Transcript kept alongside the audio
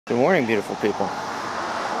Good morning, beautiful people.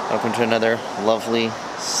 Welcome to another lovely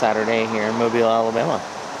Saturday here in Mobile, Alabama.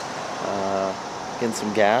 Getting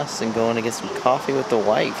some gas and going to get some coffee with the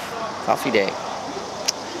wife. Coffee day.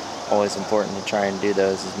 Always important to try and do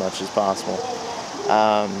those as much as possible.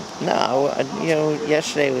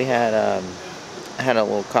 Yesterday we had I had a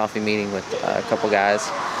little coffee meeting with a couple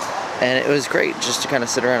guys, and it was great just to kind of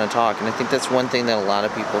sit around and talk. And I think that's one thing that a lot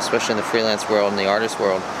of people, especially in the freelance world and the artist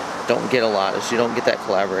world, don't get a lot, is you don't get that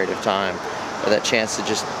collaborative time or that chance to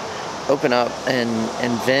just open up and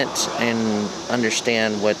vent and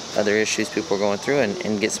understand what other issues people are going through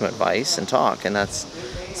and get some advice and talk. And that's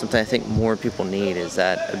something I think more people need, is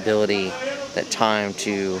that ability, that time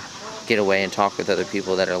to get away and talk with other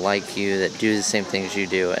people that are like you, that do the same things you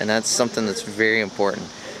do. And that's something that's very important.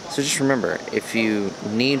 So just remember, if you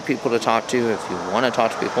need people to talk to, if you want to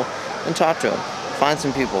talk to people, then talk to them. Find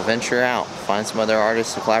some people, venture out, find some other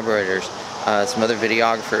artists and collaborators, some other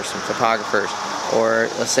videographers, some photographers, or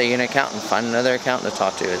let's say you're an accountant, find another accountant to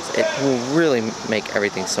talk to. It will really make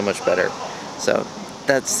everything so much better. So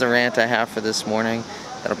that's the rant I have for this morning.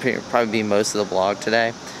 That'll probably be most of the blog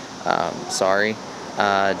today. Sorry,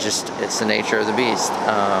 just it's the nature of the beast.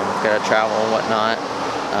 Gotta travel and whatnot.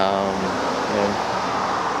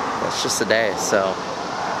 That's just the day. So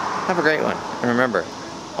have a great one, and remember,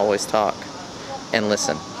 always talk and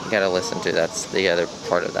listen. You gotta listen to. That's the other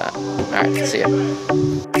part of that. All right, see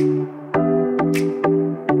ya.